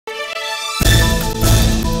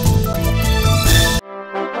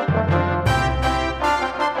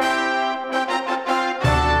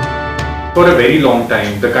For a very long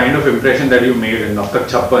time, the kind of impression that you made in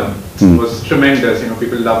Chappan2 was tremendous. You know,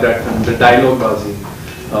 people loved that film. The dialogue was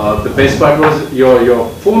the best part was your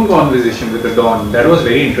phone conversation with the Don. That was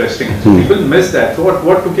very interesting. So people missed that. So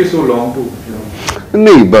what took you so long to, you know?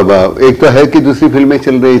 नहीं बाबा, एक तो है कि दूसरी फिल्में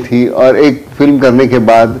चल रही थी और एक फिल्म करने के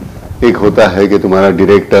बाद एक होता है कि तुम्हारा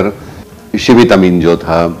डायरेक्टर शिवित अमीन जो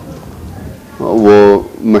था वो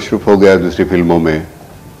मशरूफ हो गया दूसरी फिल्मों में,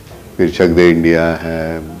 फिर चक दे इंडिया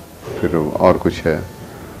है, फिर और कुछ है,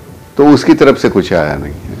 तो उसकी तरफ से कुछ आया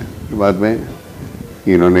नहीं है। बाद में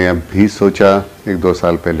इन्होंने अब भी सोचा 1-2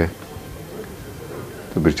 साल पहले,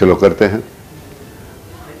 तो फिर चलो करते हैं,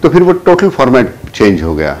 तो फिर वो टोटल फॉर्मेट चेंज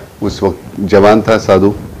हो गया। उस वक्त जवान था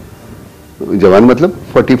साधु, जवान मतलब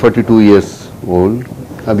 40-42 ईयर्स ओल्ड,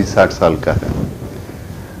 अभी 60 साल का है,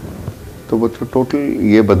 तो वो तो टोटल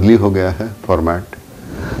ये बदली हो गया है फॉर्मेट।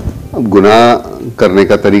 अब गुनाह करने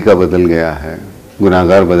का तरीका बदल गया है,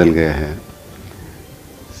 गुनाहगार बदल गए हैं,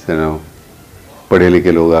 पढ़े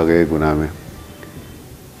लिखे लोग आ गए गुनाह में,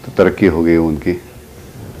 तो तरक्की हो गई उनकी,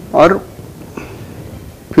 और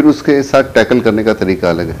फिर उसके साथ टैकल करने का तरीका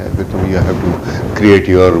अलग है। फिर तुम you have to create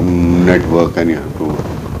your network and you have to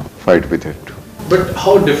fight with it. But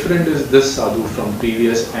how different is this Sadhu from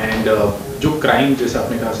previous and जो क्राइम, जैसे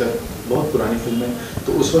आपने कहा सर बहुत पुरानी फिल्म है,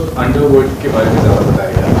 तो उस वक्त अंडरवर्ल्ड के बारे में ज़्यादा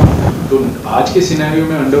बताया गया, तो आज के सिनेरियो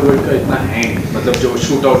में अंडरवर्ल्ड का इतना है नहीं, मतलब जो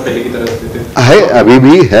शूट आउट पहले की तरह देते है, अभी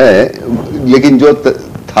भी है, लेकिन जो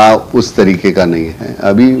था उस तरीके का नहीं है।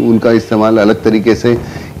 अभी उनका इस्तेमाल अलग तरीके से,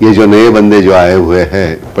 ये जो नए बंदे जो आए हुए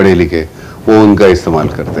हैं पढ़े लिखे, वो उनका इस्तेमाल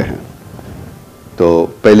करते हैं। तो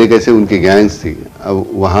पहले कैसे उनकी गैंग्स थी, अब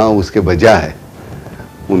वहाँ उसके बजाय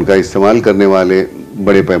उनका इस्तेमाल करने वाले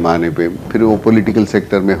बड़े पैमाने पे, फिर वो पॉलिटिकल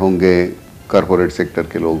सेक्टर में होंगे, कॉरपोरेट सेक्टर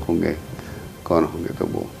के लोग होंगे, कौन होंगे, तो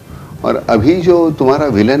वो। और अभी जो तुम्हारा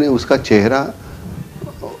विलन है उसका चेहरा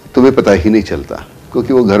तुम्हें पता ही नहीं चलता,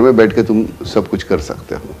 क्योंकि वो घर में बैठ के तुम सब कुछ कर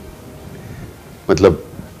सकते हो, मतलब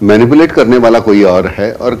मैनिपुलेट करने वाला कोई और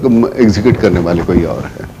है और एग्जीक्यूट करने वाले कोई और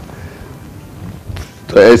है।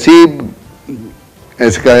 तो ऐसे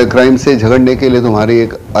क्राइम से झगड़ने के लिए तुम्हारी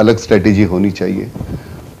एक अलग स्ट्रेटेजी होनी चाहिए।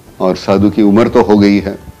 और साधु की उम्र तो हो गई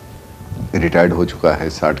है, रिटायर्ड हो चुका है,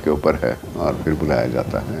 60 के ऊपर है, और फिर बुलाया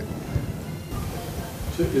जाता है।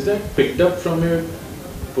 So is that picked up from your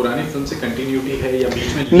पुरानी फिल्म से कंटिन्यूटी है या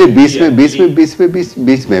बीच में? नहीं,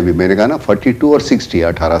 बीच में अभी मैंने कहा ना 42 और 60,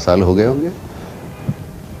 18 साल हो गए होंगे।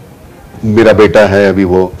 मेरा बेटा है अभी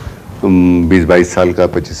वो 20-22 साल का,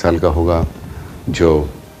 25 साल का होगा, जो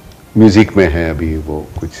म्यूजिक में है अभी, वो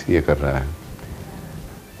कुछ ये कर रहा है।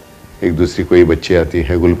 एक दूसरी कोई बच्ची आती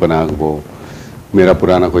है, गुलपनाग, वो मेरा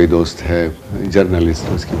पुराना कोई दोस्त है, जर्नलिस्ट,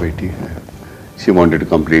 उसकी बेटी है। She wanted to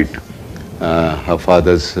complete her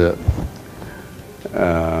father's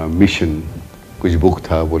mission, कुछ बुक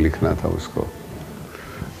था वो लिखना था उसको,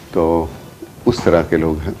 तो उस तरह के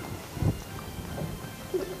लोग हैं।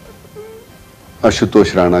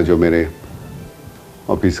 आशुतोष राणा जो मेरे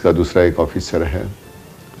ऑफिस का दूसरा एक ऑफिसर है,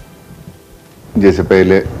 जैसे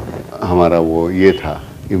पहले हमारा वो ये था,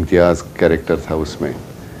 इम्तियाज कैरेक्टर था उसमें,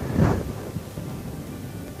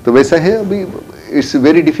 तो वैसा है अभी। It's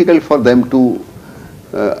very difficult for them to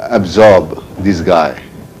absorb this guy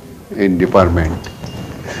in department,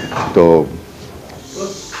 तो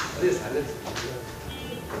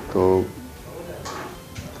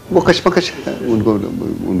वो कशमकश है,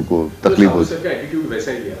 उनको तकलीफ होती है।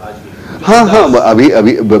 हाँ, अभी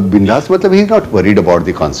बिंदास, मतलब ही not worried about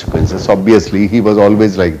the consequences, obviously he was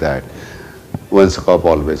always like that, once a cop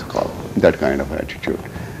always a cop, that kind of attitude.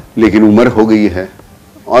 लेकिन उम्र हो गई है,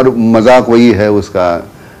 और मजाक वही है उसका,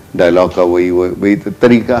 डायलॉग का वही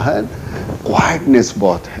तरीका है। क्वाइटनेस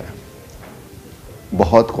बहुत है,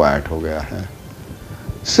 बहुत क्वाइट हो गया है।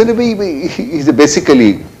 Cinema is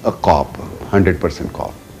basically a cop, 100%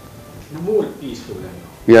 corp. More peaceful than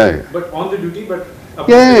now. Yeah. But on the duty, but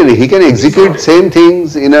yeah, he can execute same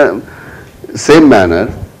things in a same manner,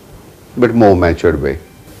 but more matured way.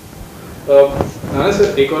 Nana sir,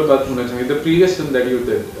 एक और बात पूछना चाहेंगे। The previous film that you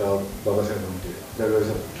did, बाबा साहब हमटे, that was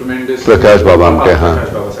a tremendous. प्रकाश बाबा हमटे, हाँ.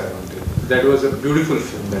 प्रकाश बाबा साहब हमटे. That was a beautiful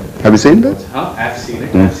film. That. Have you seen that? हाँ, I've seen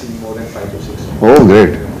it. I've seen more than 5 or 6. Oh,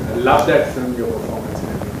 great. I love that film, your performance.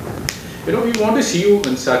 You know, we want to see you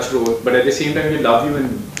in such roles, but at the same time, we love you in,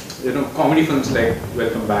 you know, comedy films like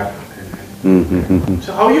Welcome Back. So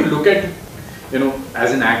how you look at, you know, as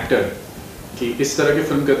an actor, कि इस तरह की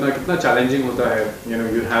film करना कितना challenging होता है, you know,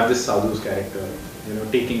 you have this Sadhu's character, you know,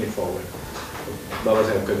 taking it forward. बाबा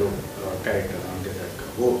साहब का जो character रामदेव साहब का,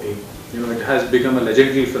 वो एक, you know, it has become a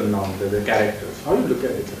legendary film now, the characters. How you look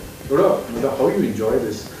at it? How you enjoy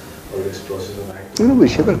this or this process of acting? You know,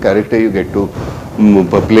 whichever character you get to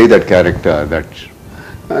play that character,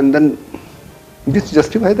 and then just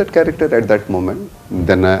justify that character at that moment.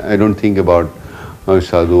 Then I don't think about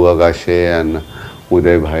Sadhu, Agashe and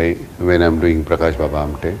Uday Bhai when I'm doing Prakash Baba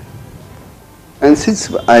Amte. And since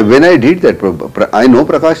when I did that, I know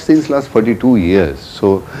Prakash since last 42 years,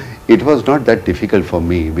 so it was not that difficult for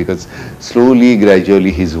me because slowly,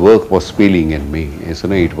 gradually his work was spilling in me. So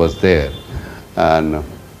it was there, and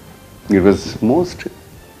it was most,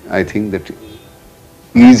 I think, that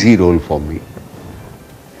easy role for me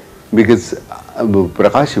because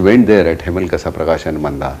Prakash went there at Hemal Kasa Prakash and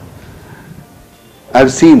Manda.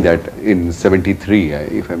 I've seen that in 73,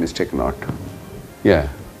 if I mistake not. Yeah.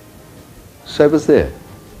 So I was there.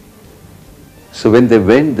 So when they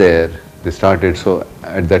went there, they started, so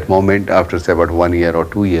at that moment, after say about 1 year or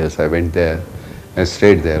 2 years, I went there and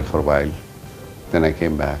stayed there for a while. Then I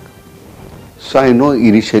came back. So I know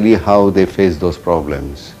initially how they face those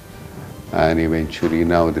problems. And eventually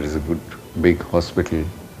now there is a good big hospital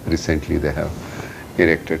recently they have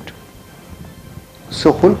erected.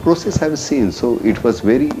 So whole process I have seen, so it was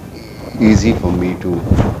very easy for me to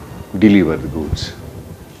deliver the goods.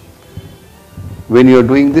 When you are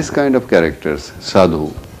doing this kind of characters,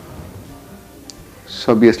 sadhu,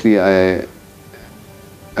 so obviously I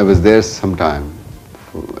was there sometime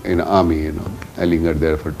in army, I lingered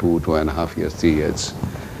there for 2.5 years, 3 years,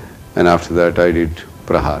 and after that I did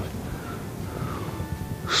Prahar.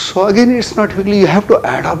 So again, it's not really, you have to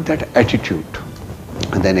adopt that attitude,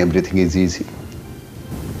 and then everything is easy.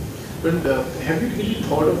 But have you really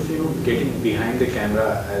thought of getting behind the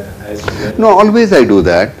camera as well? No, always I do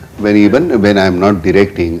that. Even when I am not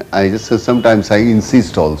directing, I just sometimes I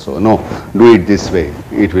insist also. No, do it this way.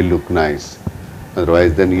 It will look nice.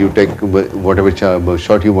 Otherwise, then you take whatever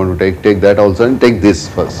shot you want to take that also, and take this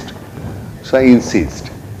first. So I insist,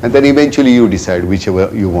 and then eventually you decide whichever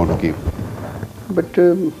you want to give. But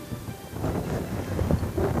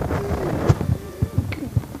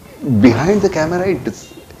behind the camera,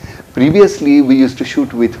 previously we used to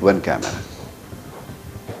shoot with one camera,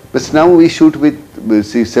 but now we shoot with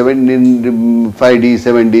 5D,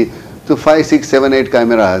 7D, so 5, 6, 7, 8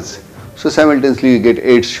 cameras. So simultaneously you get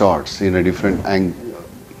 8 shots in a different angle,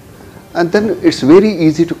 and then it's very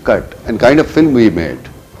easy to cut. And kind of film we made,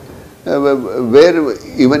 where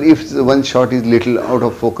even if one shot is little out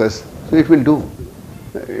of focus, so it will do.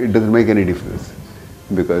 It doesn't make any difference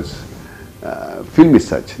because film is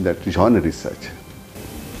such, that genre is such.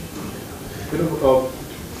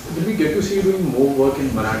 Will we get to see you doing more work in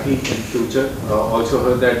Marathi in future? Also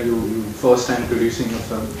heard that you first time producing a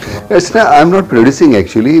film. I'm not producing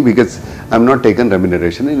actually because I'm not taken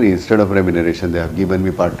remuneration. Instead of remuneration, they have given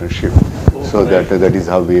me partnership. Oh, so right. that is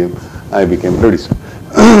how I became producer.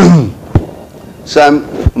 So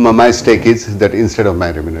my stake is that instead of my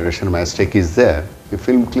remuneration, my stake is there. If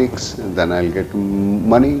film clicks, then I'll get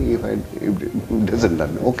money. If it doesn't,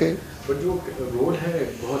 then okay. But your role है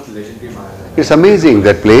बहुत legendary माना जाता है. It's amazing.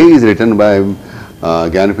 That play is written by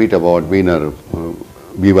Gyanapith Award winner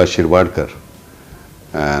Viva Shirwadkar.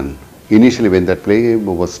 And initially when that play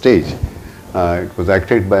was staged, it was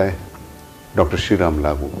acted by Dr. Shriram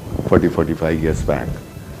Lagu 40-45 years back.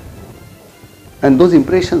 And those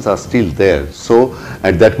impressions are still there. So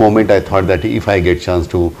at that moment I thought that if I get chance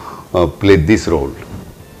to play this role.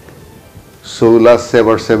 So last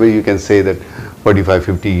 7 you can say that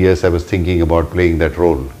 45-50 years I was thinking about playing that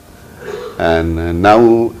role. And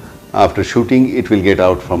now after shooting it will get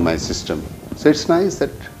out from my system. So it's nice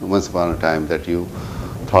that once upon a time that you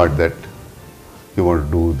thought that you want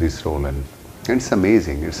to do this role, and it's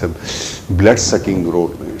amazing. It's a blood-sucking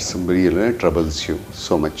role. It's really troubles you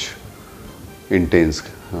so much. Intense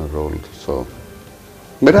role. So,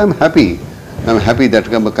 but I'm happy. I'm happy that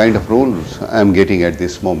kind of roles I'm getting at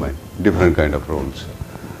this moment. Different kind of roles.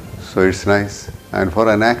 So it's nice. And for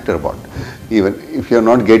an actor, even if you're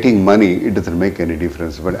not getting money, it doesn't make any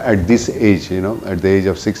difference. But at this age, at the age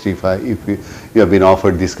of 65, if you have been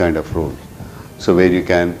offered this kind of role, so where you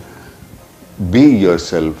can be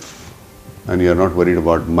yourself and you're not worried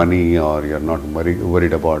about money, or you're not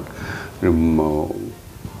worried about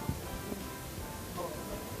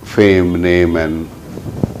fame, name, and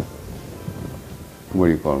what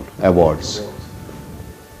do you call awards.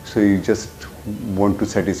 So you just want to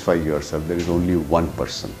satisfy yourself. There is only one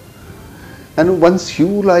person, and once you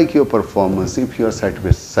like your performance, if you are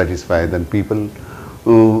satisfied, then people,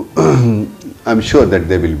 I'm sure that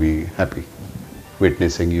they will be happy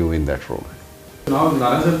witnessing you in that role. Now,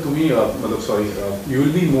 Nana sir, you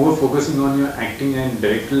will be more focusing on your acting and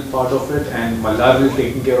directorial part of it, and Mallar will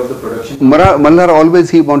taking care of the production. Mallar always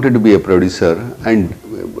he wanted to be a producer, and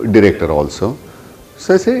director also.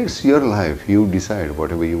 So I say it's your life. You decide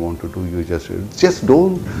whatever you want to do. You just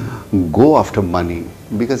don't go after money,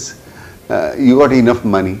 because you got enough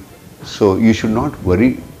money, so you should not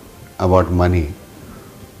worry about money.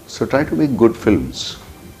 So try to make good films,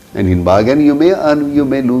 and in bargain you may earn, you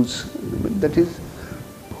may lose. That is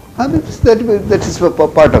part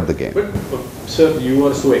of the game. But sir, you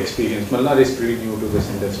are so experienced. Malnar is pretty new to this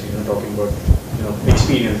industry. Talking about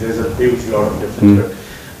experience, there's a huge lot of difference. But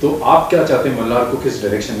तो आप क्या चाहते हैं मल्हार को किस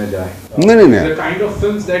direction में जाए? नहीं. The kind of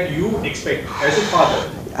films that you expect as a father.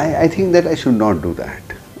 I think that I should not do that,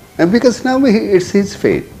 and because now it's his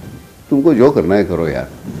fate. तुमको जो करना है करो यार.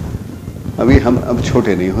 अभी हम अब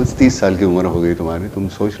छोटे नहीं हो, 30 साल की उम्र हो गई तुम्हारी, तुम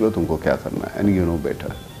सोच लो तुमको क्या करना है, and you know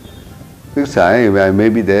better. Because I may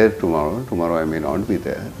be there tomorrow I may not be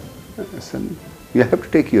there. So you have to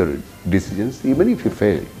take your decisions, even if you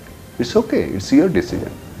fail. It's okay, it's your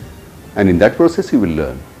decision, and in that process you will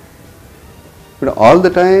learn. But all the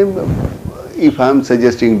time, if I am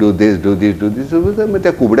suggesting do this, मैं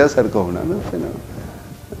त्या कुबड़ा sir का होना ना, फिर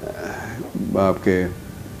बाप के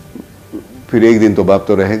फिर एक दिन तो बाप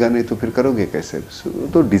तो रहेगा नहीं, तो फिर करोगे कैसे?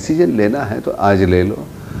 तो डिसीजन लेना है तो आज ले लो,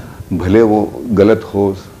 भले वो गलत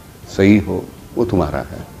हो सही हो, वो तुम्हारा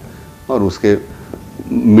है, और उसके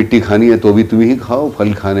मिट्टी खानी है तो भी तुम ही खाओ,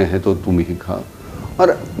 फल खाने हैं तो तुम ही खाओ, और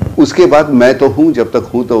उसके बाद मैं तो हूँ, जब तक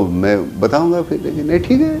हूँ तो मैं बताऊंगा फिर, लेकिन नहीं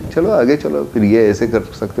ठीक है चलो आगे चलो, फिर ये ऐसे कर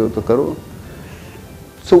सकते हो तो करो.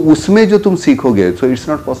 सो उसमें जो तुम सीखोगे, so it's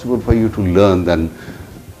not possible for you to learn, then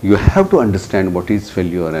you have to understand what is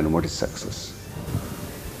failure and what is success.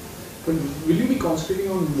 But will you be concentrating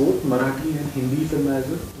on both Marathi and Hindi film as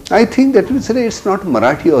well? I think that it's not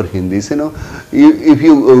Marathi or Hindi. If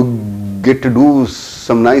you get to do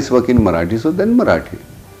some nice work in Marathi, so then Marathi.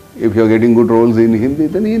 If you are getting good roles in Hindi,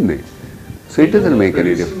 then Hindi. So it doesn't make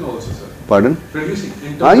any difference. Also, sir. Pardon? Producing.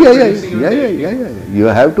 Yeah. You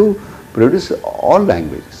have to produce all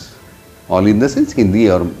languages, all in the sense Hindi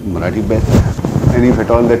or Marathi best. And if at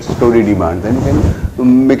all that story demands, then you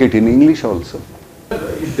can make it in English also.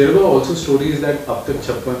 There were also stories that Ab Tak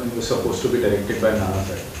Chappan was supposed to be directed by Nana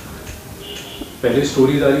sir. पहले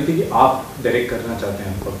stories आ रही थी कि आप direct करना चाहते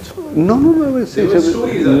हैं Ab Tak Chappan. No.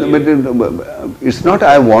 It's not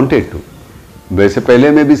I wanted to. वैसे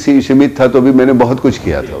पहले में भी सीमित था तो भी मैंने बहुत कुछ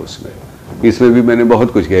किया था उसमें. इसमें भी मैंने बहुत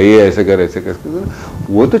कुछ किया, ये ऐसे कर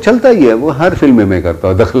वो तो चलता ही है, वो हर फिल्म में मैं करता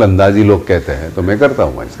हूँ. दखल अंदाजी लोग कहते हैं तो मैं करता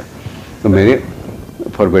हूँ ऐसा. तो मेरे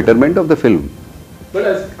for betterment of the film. But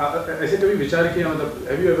ऐसे कभी विचार किया, मतलब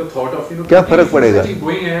have you ever thought of क्या फर्क पड़ेगा?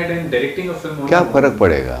 Going ahead and directing a film? क्या फर्क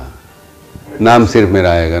पड़ेगा? नाम सिर्फ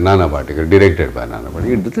मेरा आएगा, Nana Patekar, directed by Nana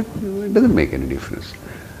Patekar. It doesn't make any difference.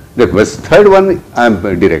 The third one I am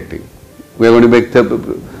directing. We are going to make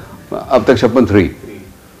Ab Tak Chappan 3.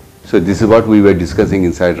 So this is what we were discussing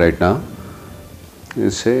inside right now. I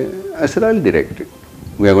said I'll direct it.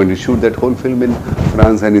 We are going to shoot that whole film in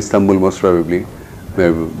France and Istanbul most probably. We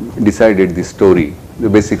have decided the story, the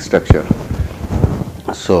basic structure.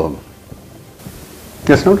 So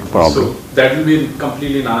that's not a problem. So that will be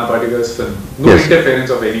completely Nana Patekar's film. No Yes. interference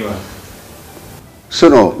of anyone. So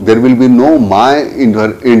no, there will be no my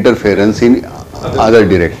interference in other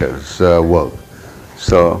directors' work.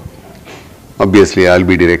 So obviously I'll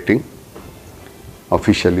be directing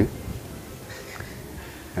officially,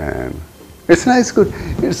 and it's nice, good.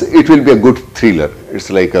 It will be a good thriller. It's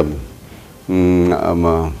like a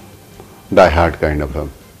Die Hard kind of a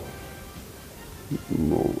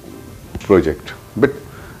project,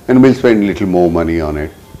 and we'll spend a little more money on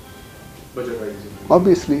it. Budget-wise.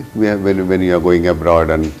 Obviously, when you are going abroad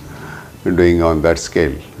and doing on that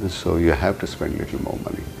scale, so you have to spend a little more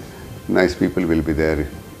money. Nice people will be there.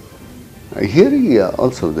 Here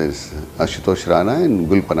also there's Ashutosh Rana and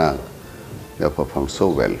Gul Panag. They have performed so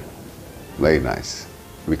well. Very nice.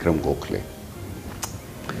 Vikram Gokhale.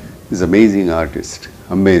 He's an amazing artist.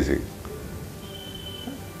 Amazing.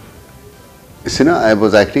 You know, I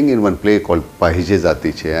was acting in one play called Pahije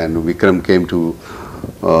Zatiche, and Vikram came to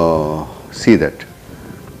see that.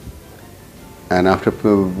 And after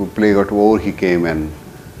play got over, he came and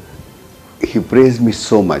he praised me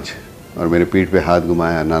so much. और मेरे पीठ पे हाथ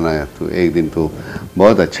घुमाया, नाना तो एक दिन तो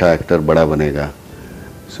बहुत अच्छा एक्टर बड़ा बनेगा.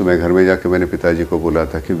 सो मैं घर में जाके मैंने पिताजी को बोला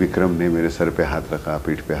था कि विक्रम ने मेरे सर पे हाथ रखा,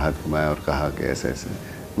 पीठ पे हाथ घुमाया और कहा कि ऐसे ऐसे.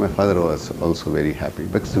 My father was also very happy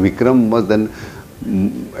because Vikram was then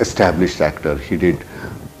established actor. He did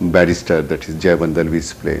Barrister, that is Jay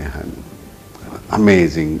Bandalvi's play, and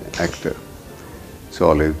amazing actor. So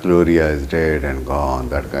all Gloria is dead and gone.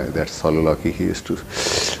 That guy, that Sololoki, he used to.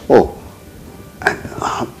 Oh,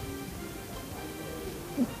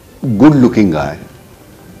 good-looking guy,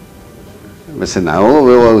 वैसे ना हो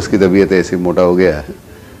वो उसकी तबीयत ऐसी मोटा हो गया है,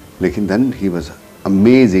 लेकिन then he was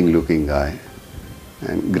amazing looking guy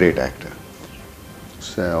and great actor.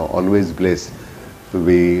 So always blessed.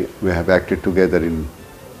 We have acted together in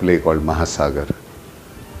play called Mahasagar.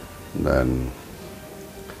 Then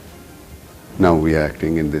now we are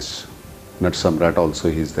acting in this Nat Samrat also.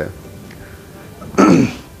 He's there.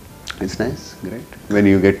 It's nice, great. When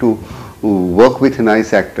you get to work with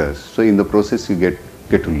nice actors, so in the process you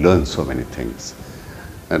get to learn so many things.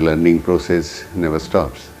 And learning process never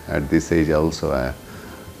stops. At this age also,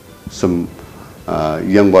 some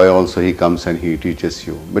young boy also, he comes and he teaches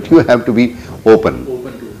you. But you have to be open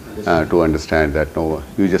to understand that. No,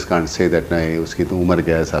 you just can't say that नहीं उसकी तो उम्र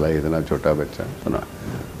क्या है साला इतना छोटा बच्चा. सुना,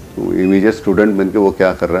 immediate student बन के वो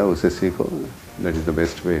क्या कर रहा है उसे सीखो. That is the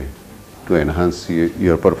best way to enhance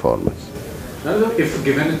your performance. Now, if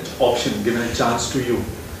given an option, given a chance to you,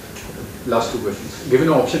 last two questions. Given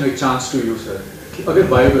an option, a chance to you, sir. अगर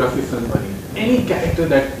biography film बनी, any character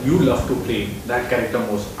that you love to play, that character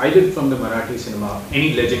most, either from the Marathi cinema,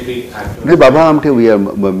 any legendary actor. नहीं, Baba Amte we are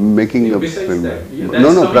making a film.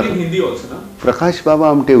 No, in Hindi also, na? Prakash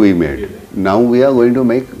Baba Amte we made. Now we are going to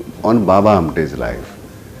make on Baba Amte's life.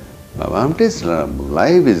 Baba Amte's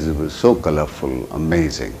life is so colorful,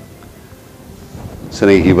 amazing. So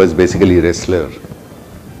he was basically a wrestler,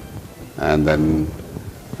 and then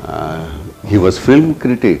he was film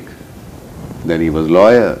critic. Then he was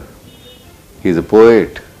lawyer. He's a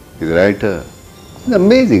poet. He's a writer. He's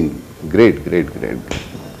amazing, great. So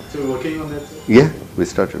you're working on that, sir? Yeah, we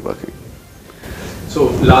started working. So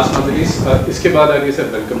last but not least, इसके बाद आगे sir,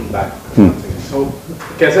 welcome back. So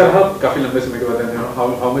कैसा रहा काफी लंबे समय के बाद,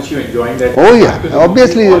 how much you enjoying that? Oh yeah,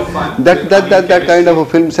 obviously that kind of a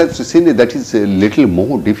film set to scene, that is a little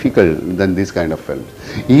more difficult than this kind of film.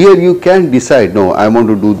 Here you can decide, no, I want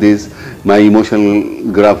to do this, my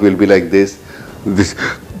emotional graph will be like this,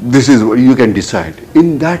 this is what you can decide.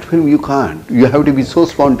 In that film you can't. You have to be so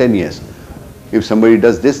spontaneous. If somebody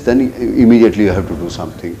does this, then immediately you have to do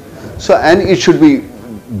something. So, and it should be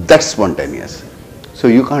that spontaneous. So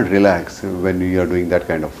you can't relax when you are doing that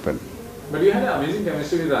kind of film. But you had an amazing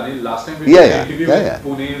chemistry with Anil. Last time we did an interview with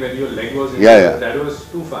Pune when your leg was in, that was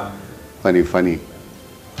too fun. Funny.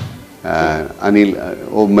 Anil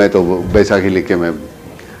वो मैं तो बैसाखी लिखे मैं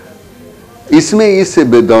इसमें इस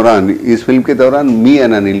दौरान इस film के दौरान me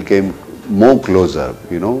and Anil came more closer,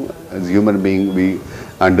 you know, as human being we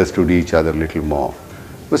understood each other a little more.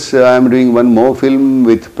 But I am doing one more film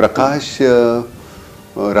with Prakash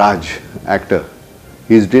Raj, actor.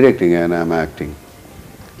 He is directing and I am acting.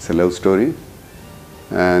 It's a love story.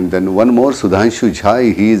 And then one more, Sudhanshu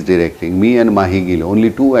Jha, he is directing. Me and Mahi Gill,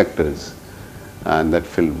 only 2 actors. And that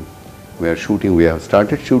film we are shooting, we have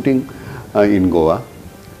started shooting in Goa.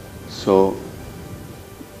 So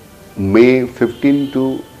May 15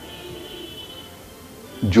 to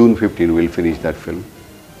June 15 we'll finish that film.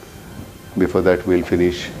 Before that we'll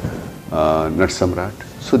finish Nat Samrat.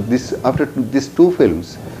 So this, after these 2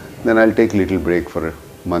 films, then I'll take a little break for a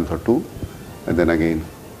month or 2, and then again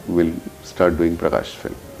we'll start doing Prakash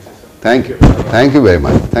film. Thank you. Thank you very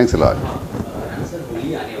much. Thanks a lot.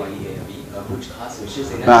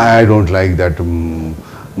 I don't like that.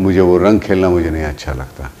 मुझे वो रंग खेलना मुझे नहीं अच्छा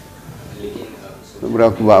लगता.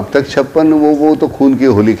 अब तक छप्पन वो तो खून की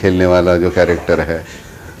होली खेलने वाला जो कैरेक्टर है,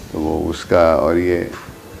 तो वो उसका और ये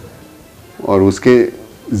और उसके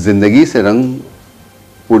ज़िंदगी से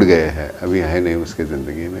रंग उड़ गए हैं, अभी है नहीं उसके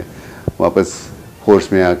ज़िंदगी में, वापस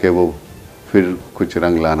होश में आके वो फिर कुछ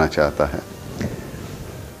रंग लाना चाहता है.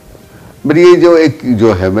 बट ये जो एक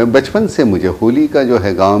जो है, मैं बचपन से मुझे होली का जो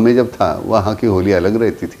है, गांव में जब था वहाँ की होली अलग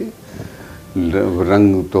रहती थी.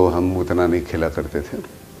 रंग तो हम उतना नहीं खेला करते थे.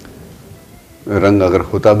 रंग अगर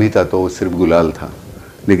होता भी था तो वो सिर्फ गुलाल था.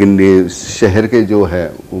 लेकिन ये शहर के जो है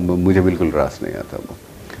वो मुझे बिल्कुल रास नहीं आता वो,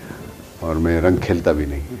 और मैं रंग खेलता भी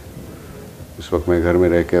नहीं. उस वक्त मैं घर में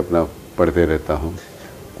रह के अपना पढ़ते रहता हूँ.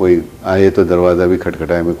 कोई आए तो दरवाज़ा भी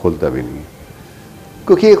खटखटाए मैं खोलता भी नहीं,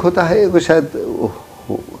 क्योंकि एक होता है वो शायद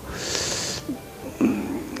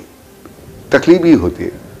तकलीफ ही होती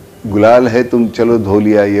है. गुलाल है, तुम चलो धो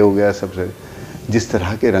लिया, ये हो गया. सबसे जिस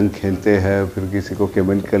तरह के रंग खेलते हैं फिर किसी को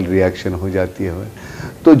केमिकल रिएक्शन हो जाती है,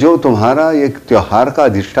 तो जो तुम्हारा एक त्यौहार का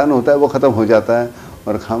अधिष्ठान होता है वो ख़त्म हो जाता है,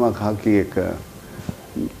 और खामा खा की एक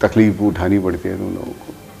तकलीफ उठानी पड़ती है तुम लोगों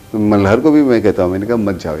को. तो मल्हर को भी मैं कहता हूँ, मैंने कहा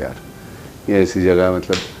मत जाओ यार ये ऐसी जगह,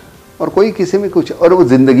 मतलब, और कोई किसी में कुछ, और वो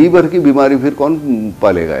ज़िंदगी भर की बीमारी फिर कौन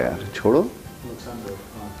पालेगा यार, छोड़ो.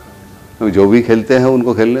 जो भी खेलते हैं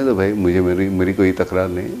उनको खेलने दो भाई, मुझे मेरी कोई तकरार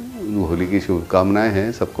नहीं. होली की शुभकामनाएं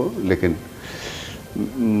हैं सबको, लेकिन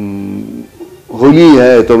होली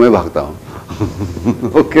है तो मैं भागता हूँ.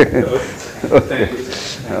 ओके. Thank you.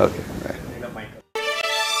 Okay.